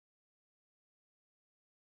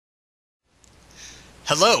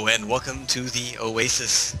Hello and welcome to the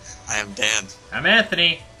Oasis. I am Dan. I'm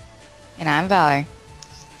Anthony. And I'm Valor.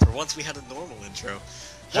 For once we had a normal intro.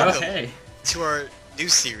 Welcome Okay. to our new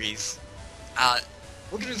series.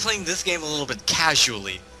 We're going to be playing this game a little bit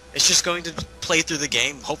casually. It's just going to play through the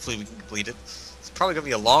game. Hopefully we can complete it. It's probably going to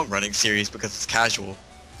be a long-running series because it's casual.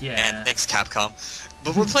 Yeah. And thanks Capcom.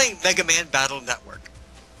 But we're playing Megaman Battle Network.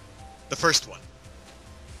 The first one.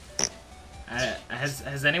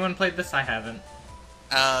 Has anyone played this? I haven't.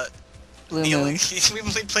 Blue we Moon.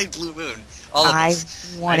 only played Blue Moon. All of I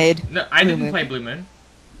us. wanted. No, I Blue didn't Moon. play Blue Moon.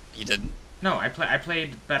 You didn't? No, I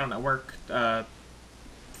played Battle Network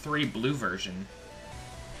 3 blue version.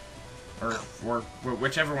 Or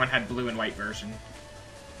whichever one had blue and white version.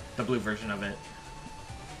 The blue version of it.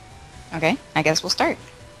 Okay, I guess we'll start.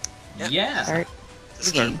 Yep. Yeah. Start. To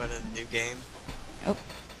start with a new game. Oh.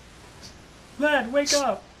 Lad, wake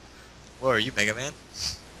up! Whoa, are you Mega Man?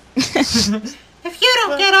 If you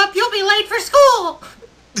don't get up, you'll be late for school!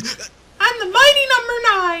 I'm the mighty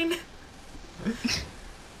number 9!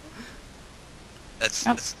 That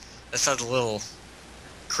sounds a little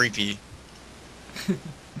creepy.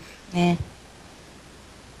 Eh.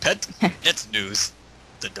 Pet, it's news.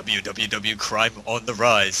 The WWW crime on the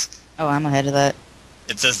rise. Oh, I'm ahead of that.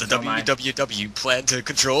 It says the So am I. WWW plan to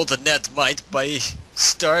control the net might by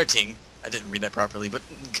starting. I didn't read that properly, but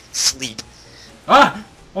sleep. Ah!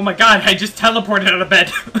 Oh my god, I just teleported out of bed!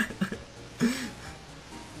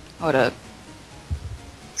 Hold up.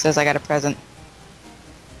 Says I got a present.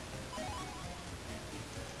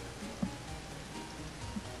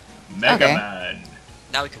 Megaman.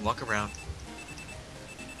 Now we can walk around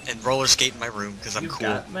and roller skate in my room because I'm You cool.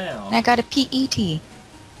 got mail. And I got a PET.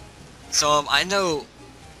 So I know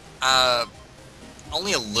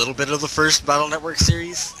only a little bit of the first Battle Network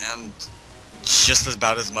series, and just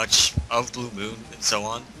about as much of Blue Moon and so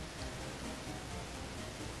on.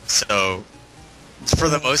 So, for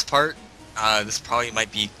the most part, this probably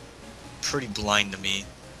might be pretty blind to me.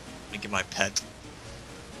 Let me get my pet.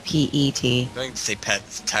 PET. I'm going to say pet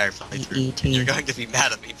this entire playthrough. PET. And you're going to be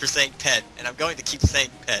mad at me for saying pet, and I'm going to keep saying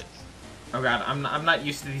pet. Oh god, I'm not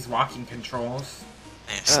used to these walking controls.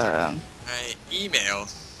 My email.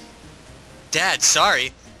 Dad,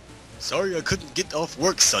 sorry. Sorry I couldn't get off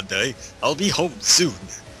work Sunday. I'll be home soon.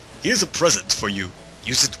 Here's a present for you.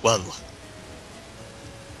 Use it well.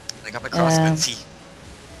 I got my crossfit.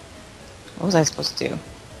 What was I supposed to do?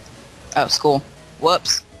 Oh, school.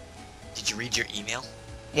 Whoops. Did you read your email?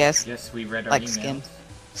 Yes. Yes, we read our Like emails. skin.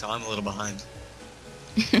 So I'm a little behind.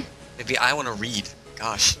 Maybe I want to read.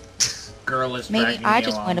 Gosh. Girl is Maybe dragging I me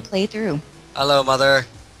just along. want to play through. Hello, Mother.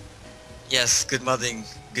 Yes, good morning.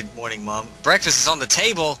 Good morning, Mom. Breakfast is on the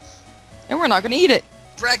table. And we're not gonna eat it.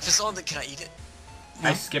 Breakfast on the... Can I eat it?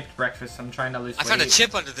 I skipped breakfast. I'm trying to lose I weight. found a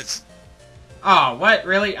chip under this... Oh, what?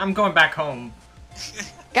 Really? I'm going back home.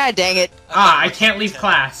 God dang it. I can't leave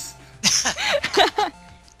class.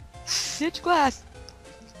 Ditch class.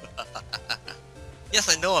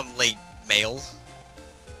 Yes, I know I'm late, male.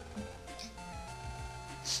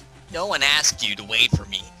 No one asked you to wait for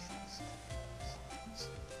me.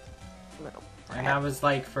 Little And I was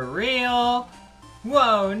like, for real?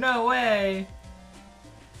 Whoa, no way.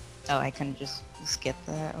 Oh, I couldn't just skip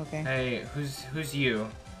that. Okay. Hey, who's you?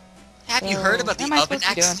 Have you So, heard about the what am I oven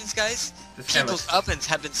supposed to do? accidents, guys? This guy People's looks... ovens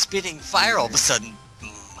have been spitting fire all of a sudden.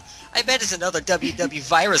 I bet it's another WW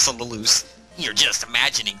virus on the loose. You're just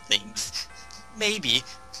imagining things. Maybe.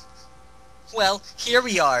 Well, here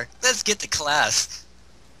we are. Let's get to class.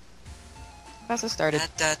 Class has started.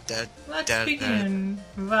 Da, da, da, Let's da, begin.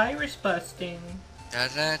 Virus busting. da,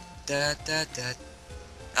 da, da, da, da.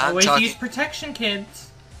 I'm Always talking. use protection, kids.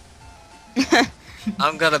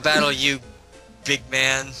 I'm gonna battle you, big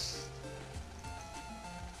man.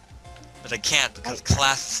 But I can't because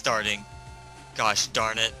class is starting. Gosh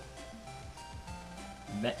darn it.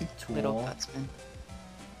 Met Little tool. Gutsman.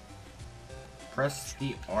 Press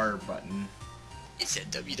the R button. It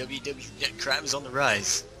said WWW net crime is on the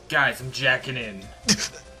rise. Guys, I'm jacking in.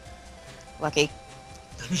 Lucky.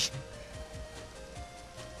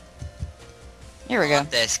 Here we go.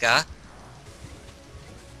 This guy.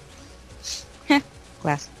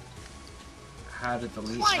 Class. How to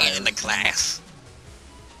delete Quiet in the virus. class.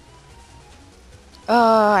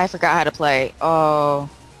 Oh, I forgot how to play. Oh.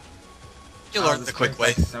 You Oh, learned this the quick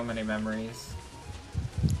way. brings back so many memories.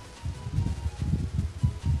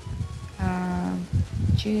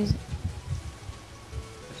 Choose,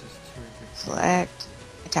 Which is terrific. select,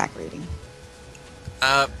 attack rating.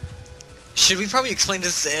 Should we probably explain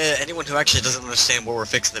this to anyone who actually doesn't understand what we're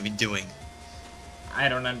fixing to be doing? I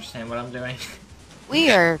don't understand what I'm doing.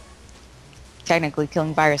 We are technically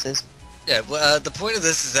killing viruses. Yeah, well, the point of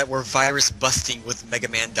this is that we're virus busting with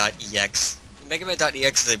Megaman.EXE.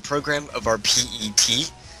 Megaman.EXE is a program of our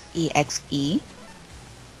PET. EXE.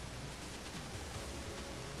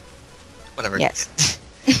 Whatever. Yes.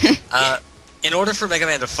 In order for Mega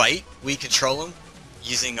Man to fight, we control him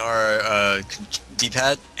using our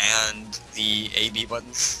D-pad and the A-B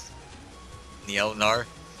buttons, the L and R.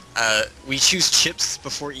 We choose chips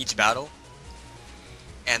before each battle,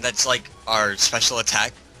 and that's like our special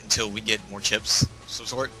attack until we get more chips of some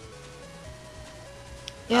sort.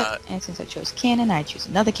 Yep, and since I chose cannon, I choose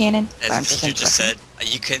another cannon. As you just said,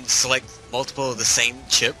 you can select multiple of the same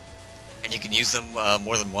chip, and you can use them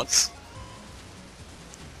more than once.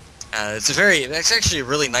 It's actually a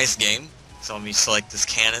really nice game. So let me select this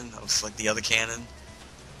cannon, I'll select the other cannon.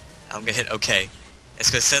 I'm gonna hit OK. It's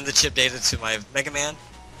gonna send the chip data to my Mega Man,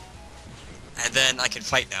 and then I can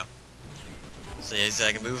fight now. So as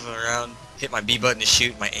I can move around, hit my B button to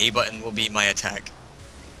shoot, my A button will be my attack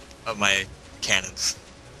of my cannons.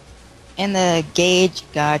 And the gauge,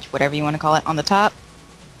 whatever you want to call it, on the top,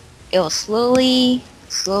 it will slowly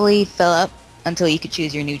fill up until you can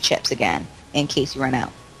choose your new chips again, in case you run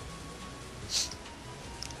out.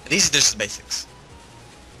 These are just the basics.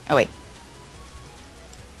 Oh wait.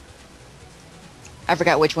 I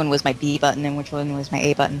forgot which one was my B button and which one was my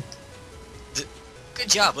A button. Good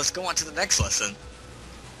job, let's go on to the next lesson.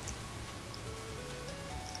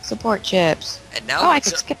 Support chips. And now I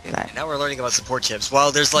could skip through that. And now we're learning about support chips.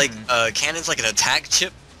 Well, there's like cannons like an attack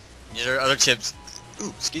chip, and there are other chips,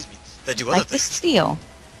 excuse me, that do other like the things. steel.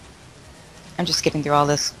 I'm just skipping through all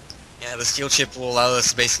this. Yeah, the steel chip will allow us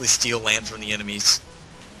to basically steal land from the enemies.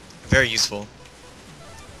 Very useful.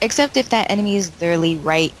 Except if that enemy is literally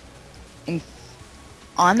right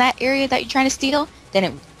on that area that you're trying to steal,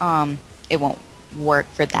 then it won't work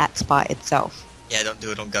for that spot itself. Yeah, don't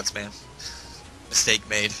do it on Guts, man. Mistake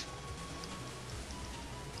made.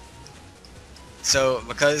 So,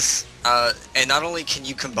 because, and not only can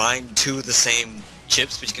you combine two of the same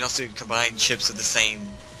chips, but you can also combine chips of the same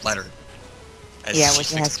letter. As yeah,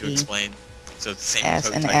 which has to explain. So it's the same S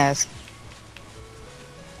code and type. S.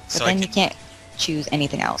 But So then you can't choose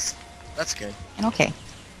anything else. That's good. And okay.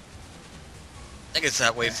 I think it's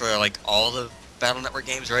that way for like all the Battle Network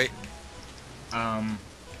games, right?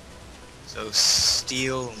 So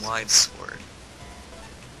steel and wide sword.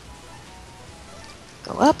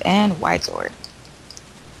 Go up and wide sword.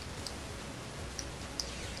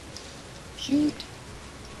 Shoot.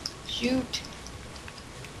 Shoot.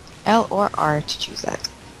 L or R to choose that.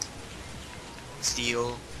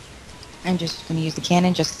 Steel. I'm just going to use the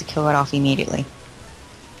cannon just to kill it off immediately.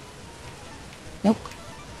 Nope.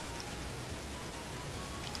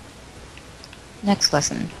 Next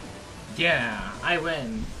lesson. Yeah, I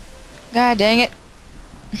win. God dang it.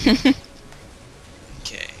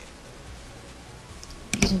 Okay.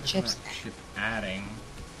 Using chips. Chip adding.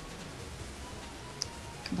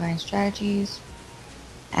 Combine strategies.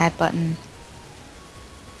 Add button.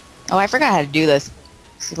 Oh, I forgot how to do this.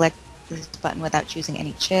 Select this button without choosing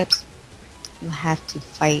any chips. You have to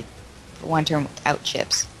fight for one turn without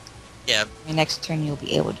chips. Yeah. Your next turn you'll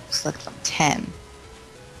be able to select from 10.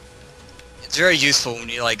 It's very useful when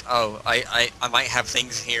you're like, oh, I might have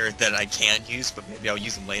things here that I can use, but maybe I'll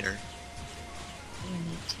use them later. You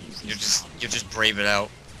need to use You just brave it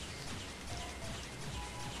out.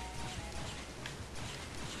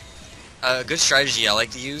 A good strategy I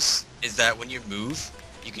like to use is that when you move,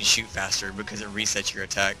 you can shoot faster because it resets your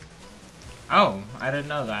attack. Oh, I didn't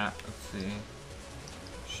know that. Let's see.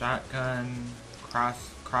 Shotgun,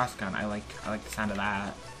 cross gun. I like the sound of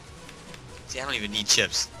that. See, I don't even need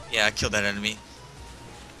chips. Yeah, I killed that enemy.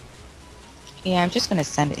 Yeah, I'm just gonna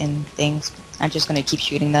send in things. I'm just gonna keep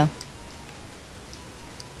shooting though.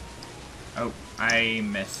 Oh, I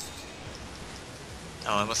missed.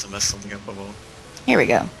 Oh, I must have messed something up. Well, Here we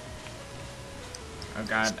go. Oh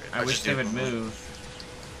god, I wish they would move.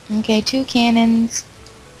 Okay, 2 cannons.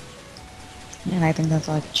 And I think that's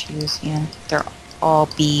all I can choose, yeah. They're all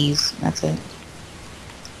Bs. That's it.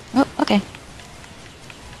 Oh, okay.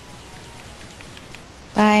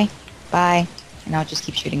 Bye. Bye. And I'll just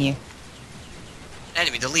keep shooting you.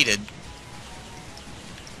 enemy deleted.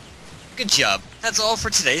 Good job. That's all for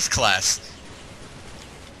today's class.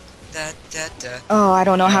 Da, da, da. Oh, I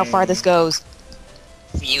don't know how far this goes.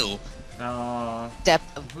 Phew.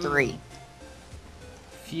 Depth of 3.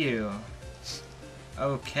 Phew.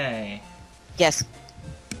 Okay. Yes.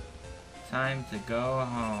 Time to go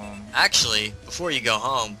home. Actually, before you go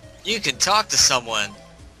home, you can talk to someone.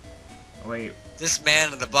 Wait, This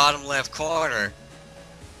man in the bottom left corner.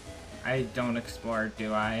 I don't explore,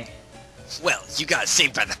 do I? Well, you got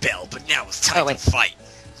saved by the bell, but now it's time Oh, wait. to fight.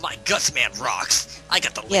 My Gutsman rocks. I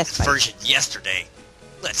got the Yes, latest Spike. version yesterday.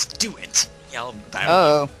 Let's do it. Yeah, I'll battle.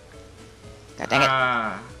 Oh. God dang it.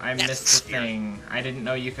 Ah, I That's missed the sphere. thing. I didn't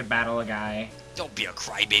know you could battle a guy. Don't be a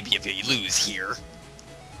crybaby if you lose here.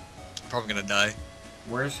 Probably gonna die.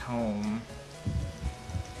 Where's home?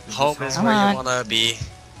 Home is Come where on. you wanna be. I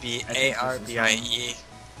think this is B-A-R-B-I-E.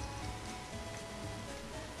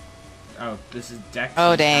 Oh, this is Dex's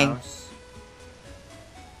Oh, dang. house.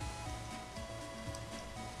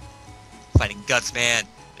 Fighting Gutsman.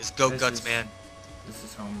 Let's go, This is- Gutsman. This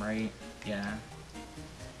is home, right? Yeah.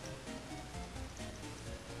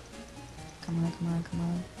 Come on, come on, come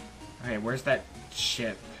on. Okay, where's that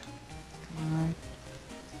ship? Come on.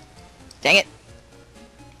 Dang it.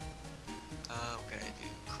 Okay,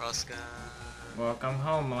 dude. Cross gun. Welcome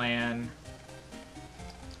homeland.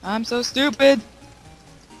 I'm so stupid.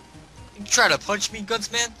 You try to punch me,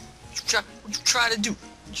 Gutsman? What you try to do?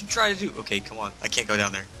 What you try to do? Okay, come on. I can't go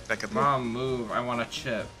down there. Back up. Mom, move. I want a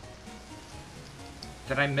chip.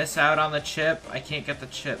 Did I miss out on the chip? I can't get the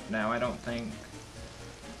chip now, I don't think.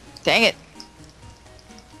 Dang it.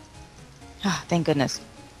 Ah, thank goodness.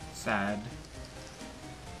 Sad.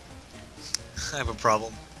 I have a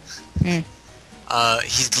problem. Hmm.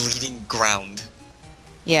 He's deleting ground.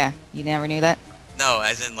 Yeah, you never knew that? No,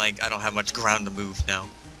 as in, like, I don't have much ground to move now.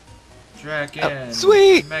 Dragon. Oh,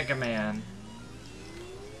 sweet! Megaman.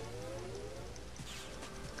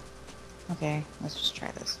 Okay, let's just try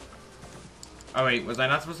this. Oh wait, was I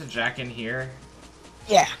not supposed to jack in here?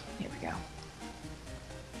 Yeah, here we go.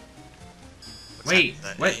 Wait,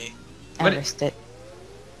 That what? A. I What- risked it.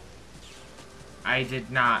 I did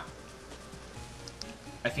not.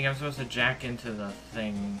 I think I'm supposed to jack into the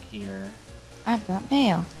thing here. I've got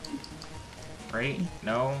mail. Right?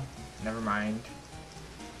 No? Never mind.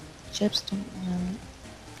 Chips don't know.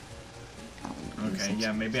 I'll use Okay, it.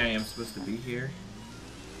 yeah, maybe I am supposed to be here.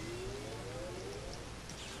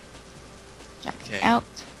 Jack Okay. out.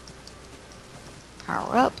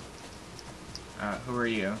 Power up. Who are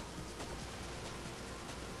you?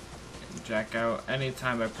 Jack out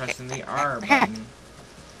anytime by pressing the R button.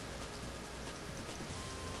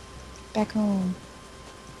 Back home.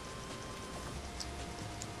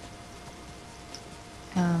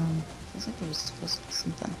 Feels like there was supposed to be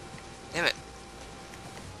something. Damn it.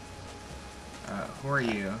 Who are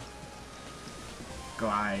you?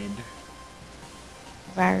 Glide.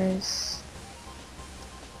 Virus.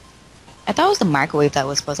 I thought it was the microwave that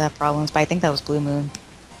was supposed to have problems, but I think that was Blue Moon.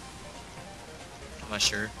 I'm not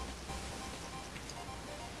sure.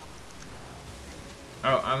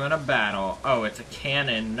 Oh, I'm in a battle. Oh, it's a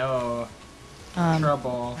cannon. No.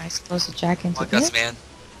 Trouble. Am I supposed to jack into Come on, this? Gutsman.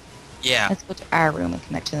 Yeah. Let's go to our room and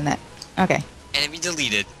connect to the net. Okay. Enemy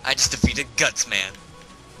deleted. I just defeated Gutsman.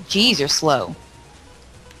 Jeez, you're slow.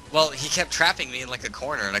 Well, he kept trapping me in like a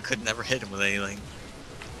corner and I could never hit him with anything.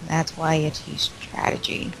 That's why you have to use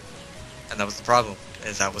strategy. And that was the problem,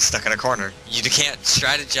 is I was stuck in a corner. You can't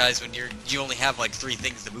strategize when you only have like 3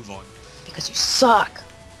 things to move on. Because you suck.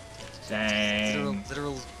 Dang.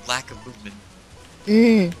 Literal lack of movement.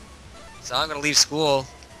 Mm. So I'm gonna leave school.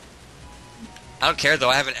 I don't care though,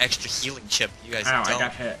 I have an extra healing chip. You guys Ow, don't. I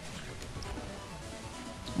got hit.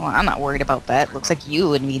 Well, I'm not worried about that. Looks like you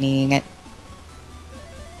would be needing it.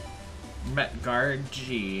 Met guard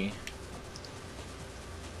G.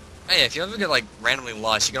 Hey, if you ever get like randomly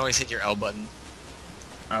lost, you can always hit your L button.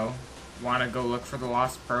 Oh. Wanna go look for the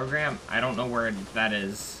lost program? I don't know where that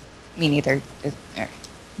is. Me neither.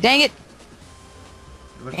 Dang it!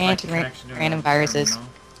 It looks And connection to random a viruses. terminal.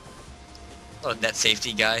 Oh, net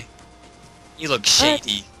safety guy. You look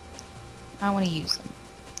shady. I want to use them.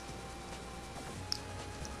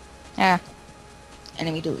 Yeah.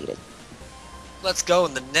 Enemy deleted. Let's go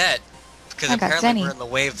in the net. Because I got apparently Zenny. we're in the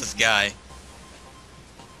way of this guy.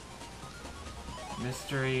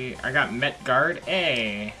 Mystery. I got Met Guard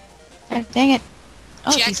A. God dang it.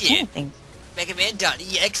 Oh, Jack these it. kind of things.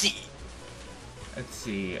 Megaman.exe. Let's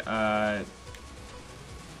see.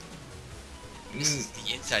 This is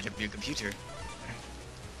the inside of your computer.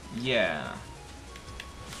 Yeah.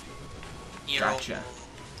 Gotcha.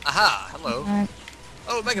 Aha, hello.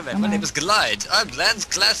 Oh, Megaman, my name is Glide. I'm Lan's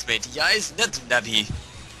classmate, Yai's Netnavi.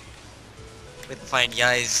 Wait to find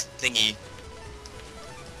Yai's thingy.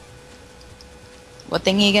 What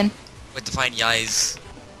thingy again? Wait to find Yai's,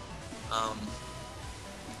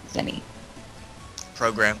 Zenny.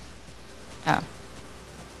 program. Oh.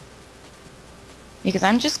 Because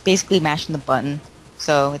I'm just basically mashing the button,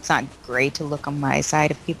 so it's not great to look on my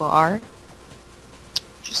side if people are.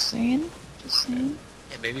 Just saying. Just saying.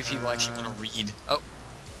 Yeah, maybe if you actually want to read. Oh,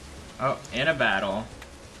 Oh, in a battle.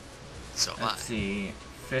 so am I. Let's see.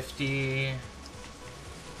 50.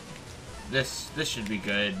 This should be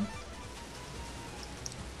good.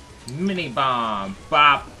 Mini bomb.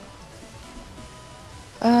 Bop.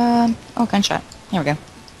 Oh, gunshot. Here we go.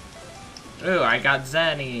 Ooh, I got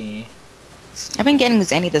Zenny. I've been getting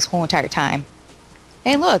Zenny this whole entire time.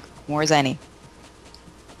 Hey, look! More Zenny.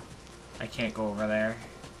 I can't go over there.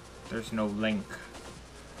 There's no link.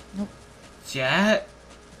 Nope. Jet?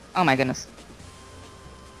 Oh my goodness.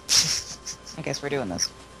 I guess we're doing this.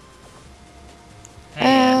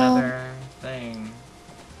 Hey, another thing.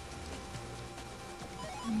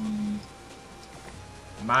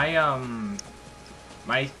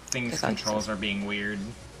 My thing's controls are being weird.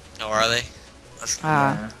 Oh, are they? That's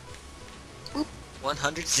Yeah.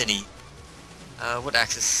 100 Zinni. What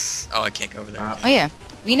axis? Oh, I can't go over there. Oh yeah.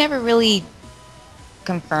 We never really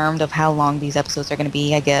confirmed of how long these episodes are going to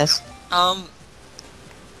be, I guess.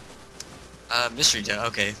 Mystery Jet.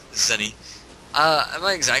 Okay, Zinni. I'm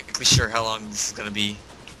not exactly sure how long this is gonna be.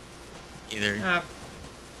 Either.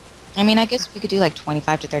 I mean, I guess we could do like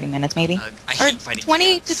 25 to 30 minutes, maybe. I Or hate fighting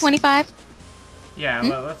 20 cats. to 25. Yeah,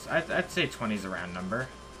 well, I'd say 20 is a round number.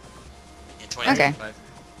 Yeah, 20 Okay. 25.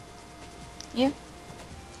 Yeah.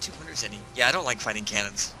 200 Zinni. Yeah, I don't like fighting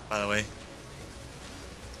cannons, by the way.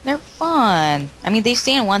 They're fun. I mean, they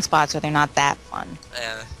stay in one spot, so they're not that fun.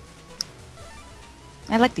 Yeah.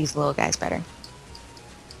 I like these little guys better.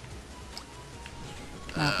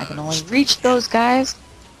 I can only reach those guys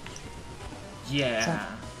Yeah.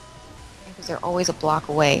 because they're always a block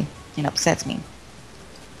away. It upsets me.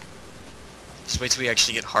 Just wait till we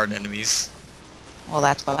actually get hard enemies. Well,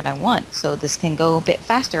 that's what I want, so this can go a bit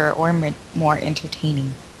faster or more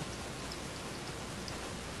entertaining.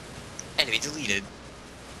 Enemy deleted.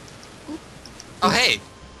 Oh, hey!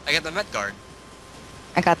 I got the Met Guard.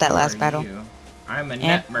 I got that Who last are battle. you? I'm a Yeah,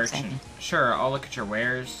 net merchant. same. Sure, I'll look at your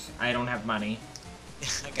wares. I don't have money.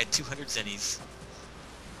 I got 200 Zennies.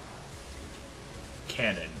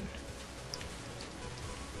 Cannon.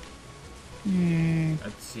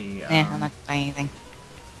 Let's see. I'm not gonna buy anything.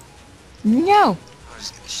 No! I'm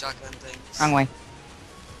just gonna shotgun things. Wrong way.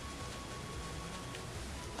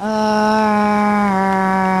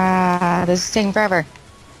 This is taking forever.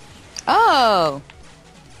 Oh!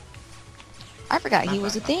 I forgot he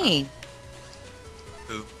was a thing.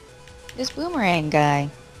 Who? This boomerang guy.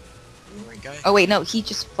 Boomerang guy? Oh wait, no, he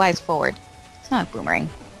just flies forward. It's not a boomerang.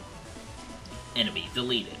 Enemy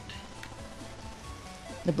deleted.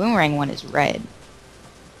 The boomerang one is red.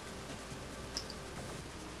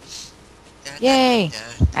 Da, da, Yay! da,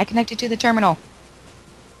 da. I connected to the terminal.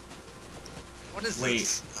 What is Wait,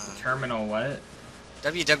 this? terminal what?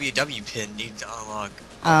 www pin needs to unlock.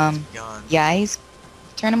 Gone. Guys,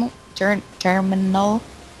 terminal.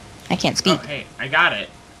 I can't speak. Oh, hey, I got it.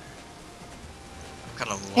 I'm kind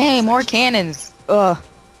of lost. Hey, more actually. cannons. Ugh.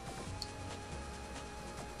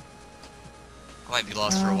 I might be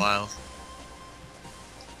lost for a while.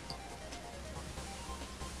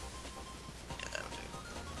 Yeah, that would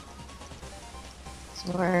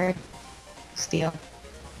do. Sword. Steel.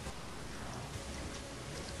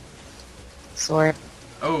 Sword.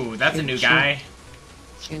 Oh, that's a Shoot, new shoot. guy.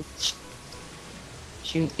 Shoot.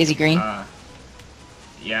 Shoot. Is he green?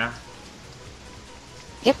 Yeah.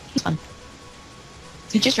 Yep, he's fun.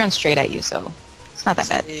 He just runs straight at you, so it's not that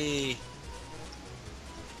bad. Hey.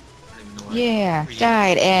 I don't even know why. Yeah, Where you-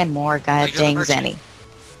 died and more god you go to dang merchant. Zenny.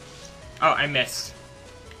 Oh, I missed.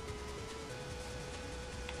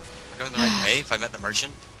 We're going the right way if I met the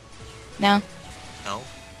merchant? No. No?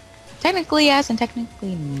 Technically yes and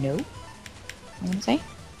technically no. I'm gonna say.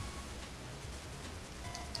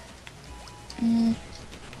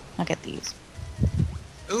 I'll get these.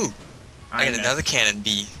 Ooh! I got missed. another cannon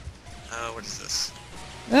B. What is this?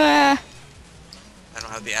 Ah! I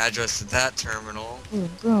don't have the address to that terminal. Boom,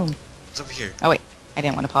 boom. What's over here? Oh wait, I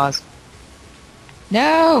didn't want to pause.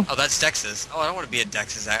 No! Oh, that's Dex's. Oh, I don't want to be at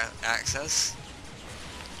Dex's access.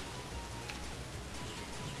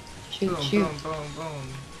 Shoot, Boom, shoot. boom, boom, boom.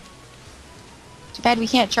 Too bad we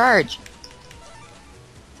can't charge.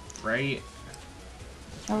 Right?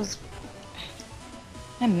 That was...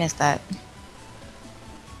 I missed that.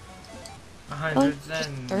 100 just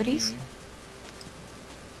Zen. 30s?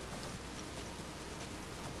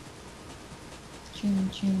 Choo,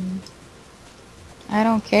 choo. I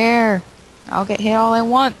don't care. I'll get hit all I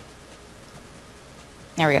want.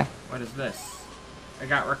 There we go. What is this? I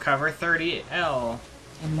got recover 30L.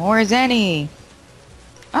 And more Zenny.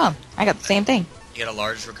 Oh, I got the same thing. You got a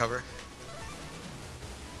large recover?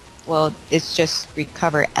 Well, it's just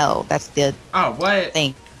recover L. That's the Oh, what?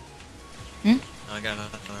 thing. No, I got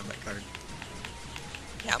another Met card.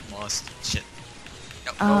 Yeah, I'm lost. Shit.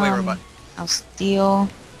 No, go away, robot. I'll steal.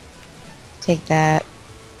 Take that.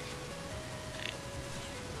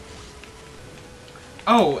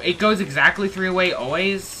 Oh, it goes exactly 3 away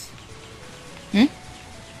always? Hmm?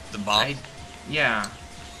 The bomb? Yeah.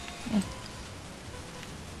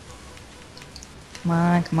 Come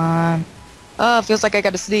on, come on. Oh, it feels like I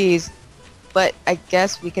gotta sneeze. But I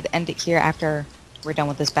guess we could end it here after we're done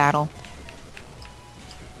with this battle.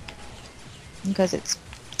 Because it's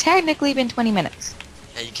technically been 20 minutes.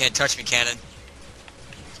 Hey, you can't touch me, cannon.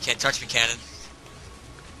 You can't touch me, cannon.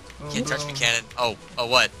 You can't touch me, cannon. Oh,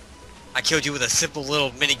 what? I killed you with a simple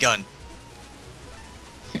little minigun.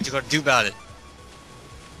 What you gonna do about it?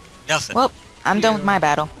 Nothing. Well, I'm done with my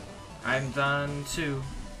battle. I'm done too.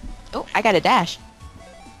 Oh, I got a dash.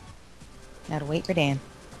 Now to wait for Dan.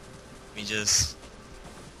 Let me just...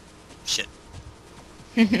 Shit.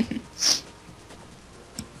 Let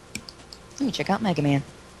me check out Megaman.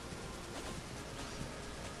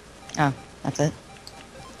 Oh, that's it.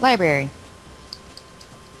 Library.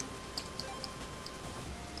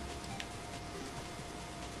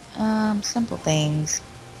 Simple things.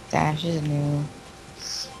 Dash is new.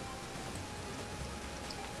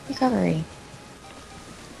 Recovery.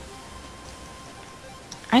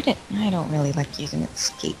 I don't really like using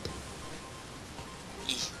escape.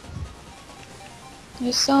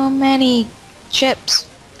 There's so many chips.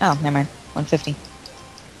 Oh, never mind. 150.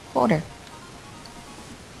 Quarter.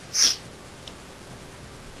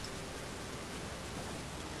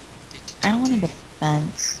 I don't want a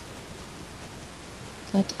defense.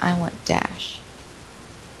 But I want dash.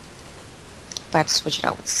 If I have to switch it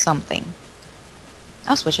out with something,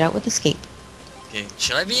 I'll switch it out with escape. Okay,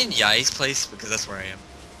 should I be in Yai's place? Because that's where I am.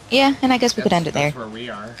 Yeah, and I guess we could end it there. That's where we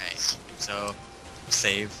are. Alright, so...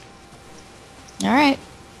 Save. Alright.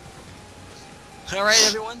 Alright,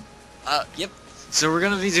 everyone. Yep. So we're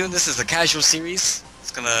gonna be doing this as a casual series.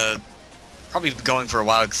 It's gonna probably be going for a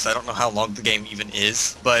while because I don't know how long the game even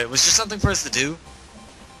is. But it was just something for us to do.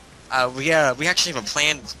 We actually have a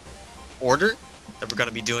planned order that we're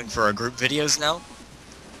gonna be doing for our group videos now.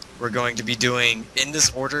 We're going to be doing, in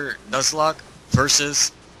this order, Nuzlocke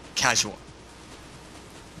versus Casual.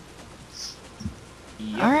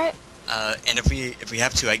 Yep. Alright. And if we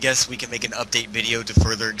have to, I guess we can make an update video to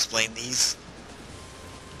further explain these.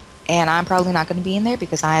 And I'm probably not going to be in there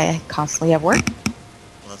because I constantly have work.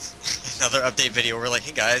 Well, that's another update video. We're like,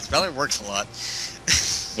 hey guys, Valor works a lot.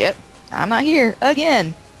 Yep. I'm not here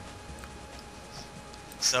again.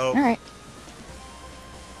 So, Alright.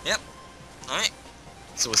 yep. Alright.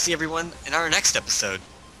 So we'll see everyone in our next episode.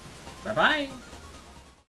 Bye-bye.